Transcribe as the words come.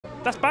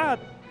That's bad.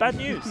 Bad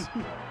news.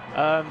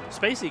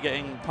 Spacey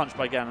getting punched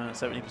by Ganon at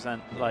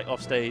 70%, like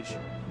off stage.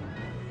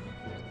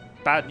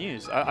 Bad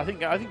news. I think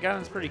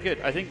Ganon's pretty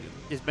good. I think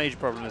his major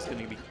problem is going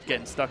to be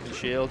getting stuck in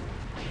shield.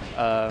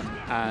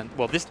 And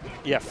well,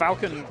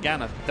 Falcon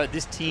Ganon.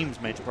 This team's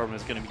major problem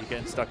is going to be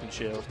getting stuck in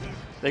shield.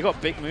 They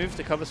got big moves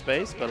to cover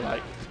space, but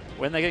like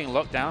when they're getting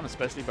locked down,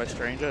 especially by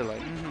Stranger,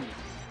 like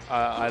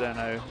I don't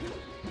know.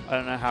 I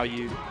don't know how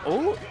you.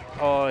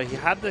 Oh, he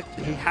had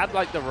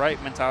like the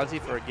right mentality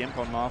for a Gimp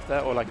on Marth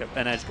there, or like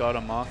an edge guard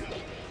on Marth.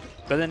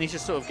 But then he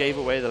just sort of gave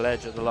away the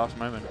ledge at the last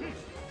moment.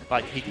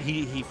 Like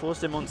he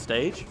forced him on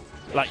stage.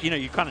 Like, you know,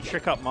 you kind of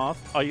trick up Marth.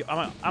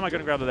 Am I going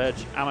to grab the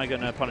ledge? Am I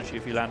going to punish you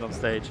if you land on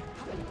stage?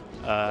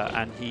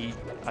 And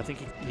I think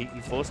he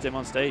forced him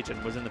on stage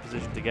and was in the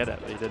position to get it,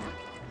 but he didn't.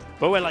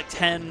 But we're like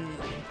 10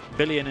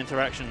 billion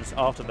interactions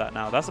after that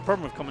now. That's the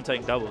problem with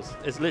commentating doubles.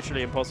 It's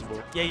literally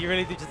impossible. Yeah, you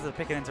really do just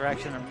pick an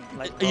interaction and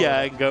like.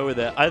 Yeah, and go with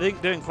it. I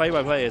think doing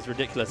play-by-play is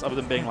ridiculous, other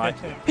than being like,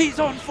 he's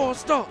on 4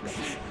 stocks,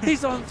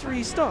 he's on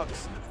 3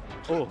 stocks.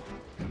 Oh.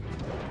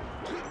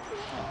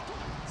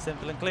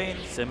 Simple and clean.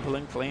 Simple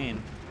and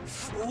clean.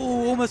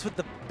 Ooh, almost with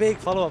the big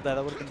follow-up there.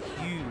 That would have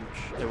been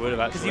huge. It would have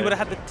actually. Because you would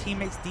have had the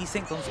teammates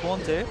desynced on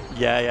spawn too.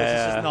 Yeah, yeah, Which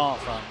is just not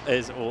fun. It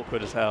is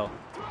awkward as hell.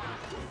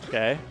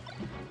 Okay.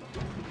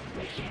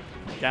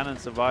 Ganon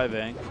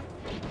surviving.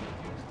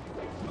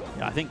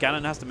 Yeah, I think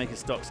Ganon has to make his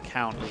stocks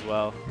count as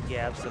well.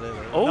 Yeah,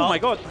 absolutely. Oh my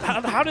god,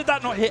 how did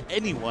that not hit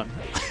anyone?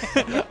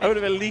 I would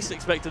have at least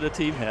expected a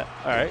team hit.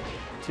 All right,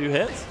 2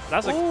 hits.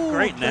 That's a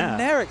great nair. The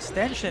nair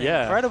extension,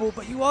 incredible.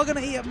 But you are going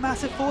to eat a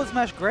massive forward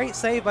smash. Great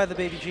save by the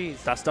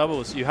BabyCheese. That's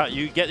doubles.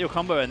 You get your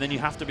combo, and then you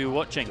have to be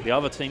watching the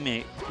other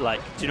teammate. Like,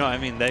 do you know what I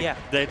mean? They,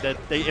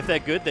 if they're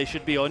good, they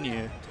should be on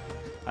you,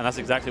 and that's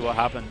exactly what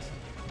happened.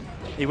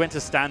 He went to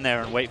stand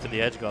there and wait for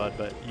the edge guard,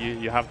 but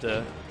you have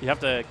to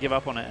give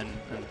up on it and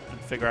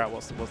figure out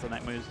what's the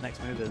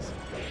next move is.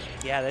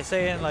 Yeah, they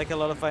say in like a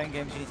lot of fighting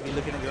games you need to be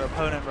looking at your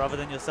opponent rather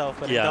than yourself,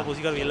 but in doubles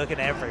you got to be looking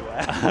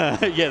everywhere.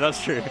 Yeah,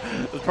 that's true.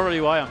 That's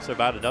probably why I'm so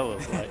bad at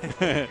doubles. Like,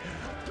 the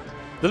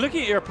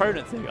looking at your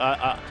opponent thing,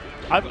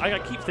 I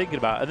keep thinking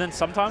about it, and then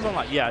sometimes I'm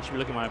like, yeah, I should be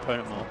looking at my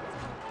opponent more,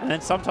 and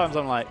then sometimes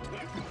I'm like,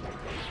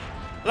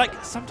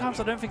 sometimes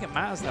I don't think it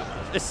matters that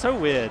much. It's so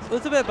weird. Well,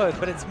 it's a bit of both,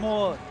 but it's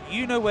more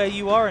you know where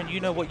you are and you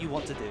know what you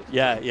want to do.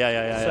 Yeah.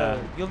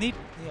 So you'll need,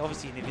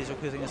 obviously you need visual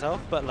cueing yourself,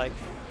 but like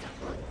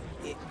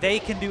they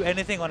can do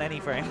anything on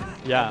any frame.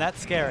 Yeah. And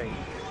that's scary.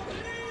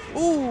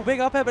 Ooh, big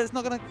up air, but it's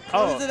not going to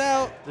close it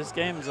out. This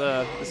game's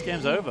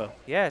over.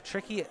 Yeah,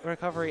 tricky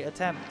recovery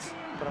attempt,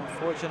 but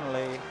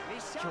unfortunately.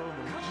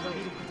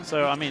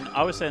 So, I mean,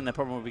 I was saying their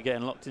problem would be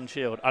getting locked in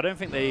shield. I don't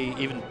think they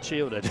even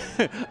shielded.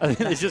 I think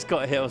they just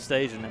got hit off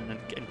stage and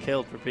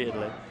killed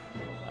repeatedly,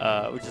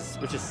 which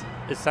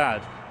is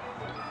sad.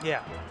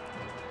 Yeah.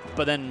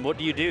 But then what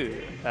do you do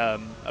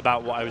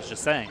about what I was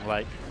just saying,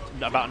 like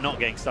about not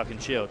getting stuck in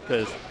shield?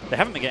 Because they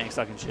haven't been getting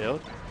stuck in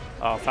shield.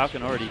 Oh,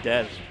 Falcon already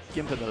dead.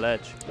 Gimp at the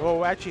ledge.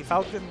 Well, actually,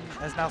 Falcon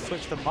has now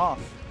switched to Marth.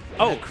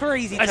 Oh,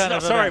 crazy turn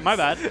of sorry, events. my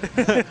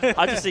bad.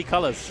 I just see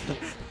colors.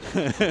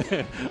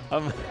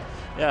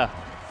 Yeah.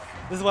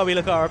 This is why we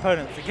look at our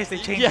opponents, in case they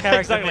change character. Yeah,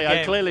 exactly.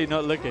 I'm clearly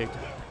not looking.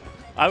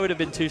 I would have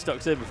been 2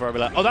 stocks in before I'd be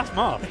like, oh, that's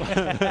Marth.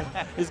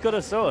 He's got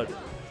a sword.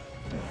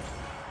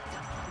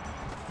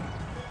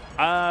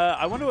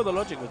 I wonder what the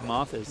logic with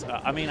Marth is.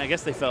 I mean, I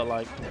guess they felt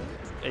like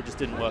it just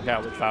didn't work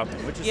out with Falcon,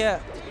 which is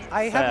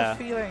I have a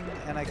feeling,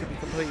 and I could be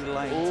completely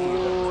lying to you.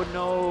 Oh,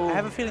 no. I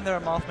have a feeling there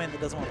are Marth men that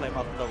doesn't want to play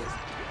Marth in doubles.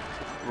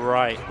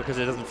 Right, because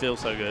it doesn't feel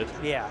so good.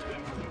 Yeah.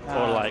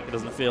 Or like it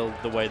doesn't feel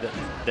the way that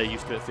they're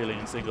used to it feeling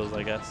in singles,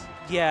 I guess.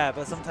 Yeah,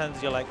 but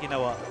sometimes you're like, you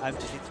know what, I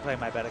just need to play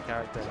my better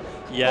character.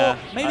 Yeah. Or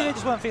maybe they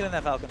just weren't feeling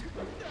their Falcon.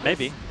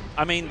 Maybe.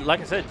 I mean, like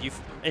I said,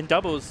 in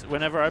doubles,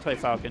 whenever I play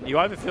Falcon, you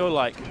either feel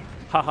like,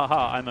 ha ha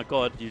ha, I'm a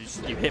god, you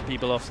hit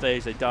people off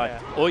stage, they die.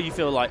 Yeah. Or you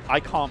feel like, I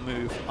can't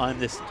move, I'm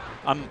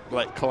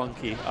like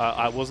clunky,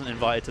 I wasn't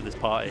invited to this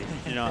party.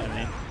 You know what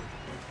I mean?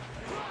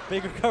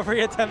 Big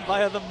recovery attempt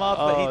via the Marth,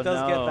 but he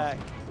does get back.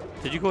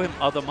 Did you call him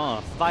Other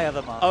Marth? Via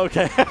the Marth.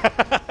 Okay.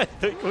 I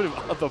think you called him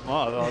Other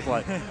Marth. I was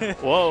like,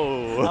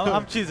 whoa.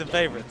 I'm choosing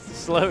favorites.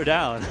 Slow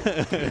down.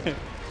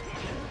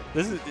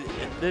 We're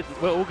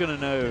all going to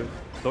know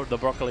the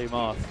Brocolli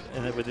Marth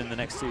within the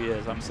next 2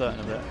 years. I'm certain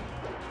of it.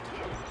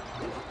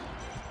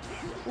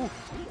 Oof.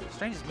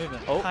 Stranger's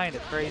movement. Oh. Kind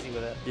of crazy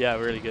with it. Yeah,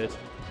 really good.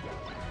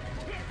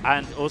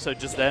 And also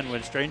just then,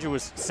 when Stranger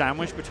was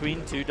sandwiched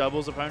between 2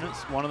 doubles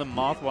opponents, one of them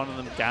Marth, one of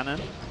them Ganon,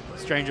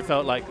 Stranger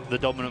felt like the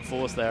dominant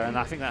force there, and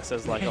I think that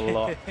says like a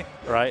lot,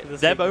 right?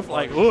 They're both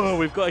like, oh,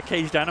 we've got a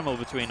caged animal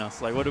between us.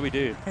 Like, what do we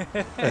do?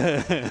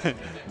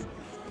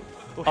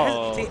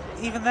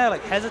 Even there,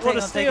 like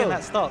hesitating on taking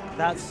that stock.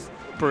 That's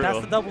brutal.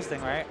 That's the doubles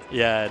thing, right?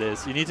 Yeah, it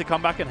is. You need to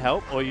come back and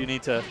help, or you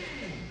need to.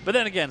 But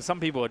then again, some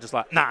people are just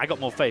like, nah, I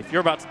got more faith.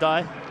 You're about to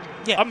die.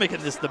 Yeah. I'm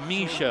making this the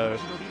me show.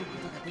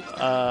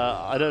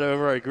 I don't know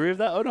whether I agree with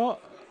that or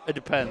not. It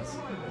depends.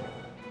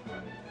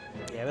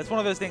 Yeah, it's one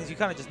of those things you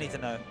kind of just need to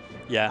know.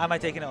 Yeah. Am I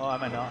taking it or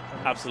am I not?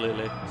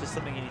 Absolutely. Just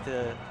something you need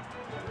to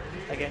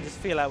Again, just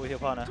feel out with your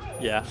partner.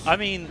 Yeah, I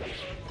mean,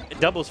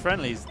 doubles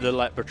friendlies, the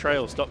like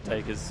betrayal stock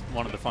take is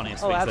one of the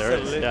funniest things there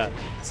is. Yeah,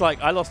 it's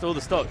like I lost all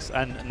the stocks,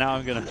 and now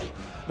I'm gonna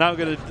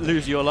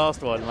lose your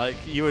last one. Like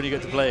you only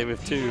get to play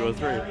with 2 or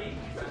 3.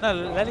 No,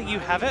 letting you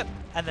have it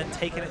and then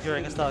taking it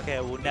during a start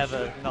KO will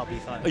never not be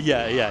fun.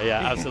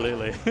 Yeah,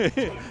 absolutely.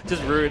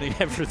 Just ruining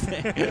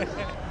everything.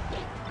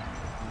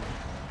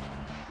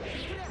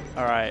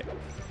 All right.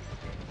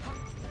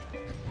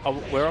 Oh,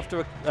 we're off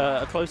to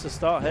a closer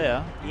start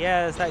here.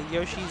 Yeah, it's that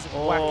Yoshi's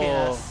whacking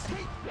us.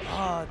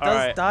 Oh, it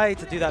does die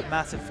to do that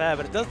massive fair,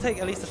 but it does take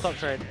at least a stock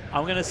trade.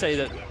 I'm going to say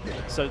that,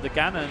 so the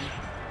Ganon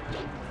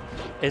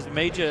is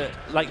major,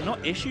 like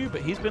not issue,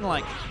 but he's been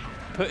like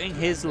putting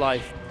his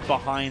life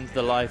behind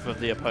the life of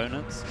the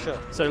opponents. Sure.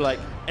 So like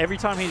every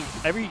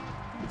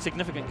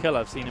significant kill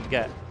I've seen him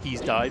get,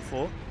 he's died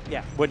for.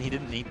 Yeah. When he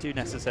didn't need to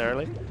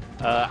necessarily.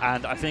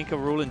 And I think a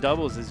rule in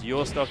doubles is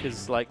your stock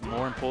is like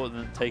more important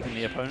than taking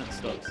the opponent's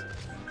stocks.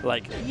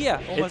 Like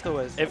yeah, almost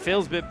always. It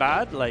feels a bit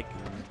bad, like,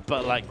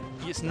 but like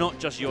it's not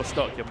just your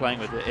stock you're playing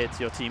with, it's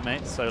your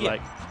teammates. So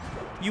like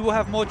you will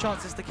have more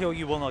chances to kill,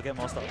 you will not get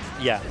more stocks.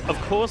 Yeah, of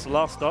course,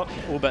 last stock,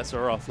 all bets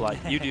are off. Like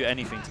you do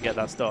anything to get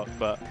that stock,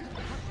 but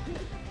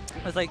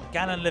it's like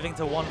Ganon living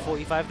to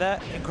 145 there,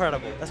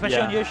 incredible. Especially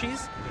on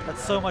Yoshi's,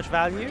 that's so much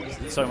value.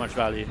 So much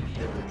value.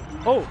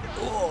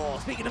 Oh,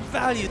 speaking of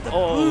value, the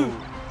boom.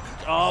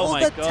 Oh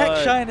my god. The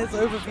tech shine is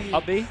over for you.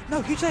 Up B?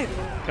 No, huge save.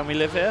 Can we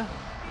live here?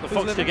 The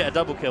Fox could get a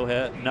double kill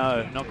here.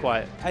 No, not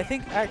quite. I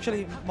think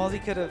actually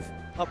Mozzy could have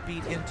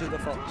upbeat into the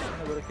Fox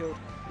and it would have killed.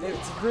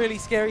 It's really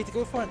scary to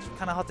go for, it's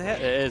kind of hard to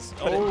hit. It is.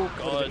 But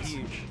God.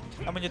 Huge.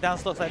 And when you're down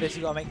stocks like this,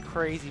 you got to make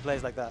crazy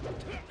plays like that.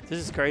 This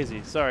is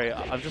crazy. Sorry,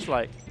 I'm just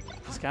like,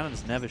 this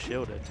Ganon's never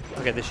shielded.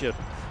 Okay, this shield.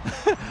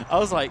 I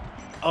was like,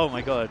 oh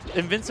my god.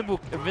 Invincible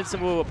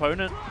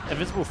opponent,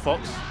 invincible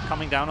Fox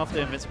coming down off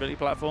the invincibility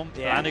platform,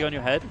 landing on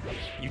your head.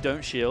 You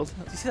don't shield.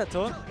 Do you see that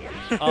taunt?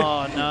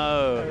 Oh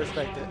no. I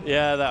respect it.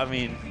 Yeah, I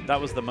mean, that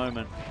was the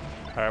moment.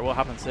 All right, what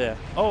happens here?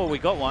 Oh, we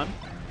got one.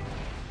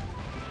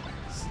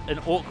 An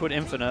awkward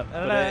infinite.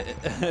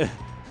 The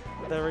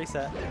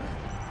reset.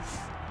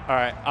 All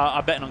right,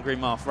 I'm betting on Green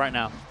Marth right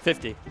now.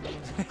 50.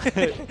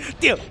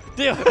 Deal.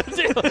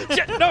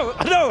 Shit, no.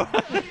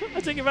 I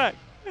take it back.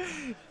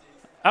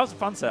 That was a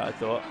fun set, I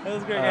thought. That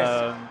was great.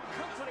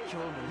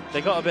 They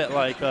got a bit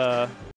like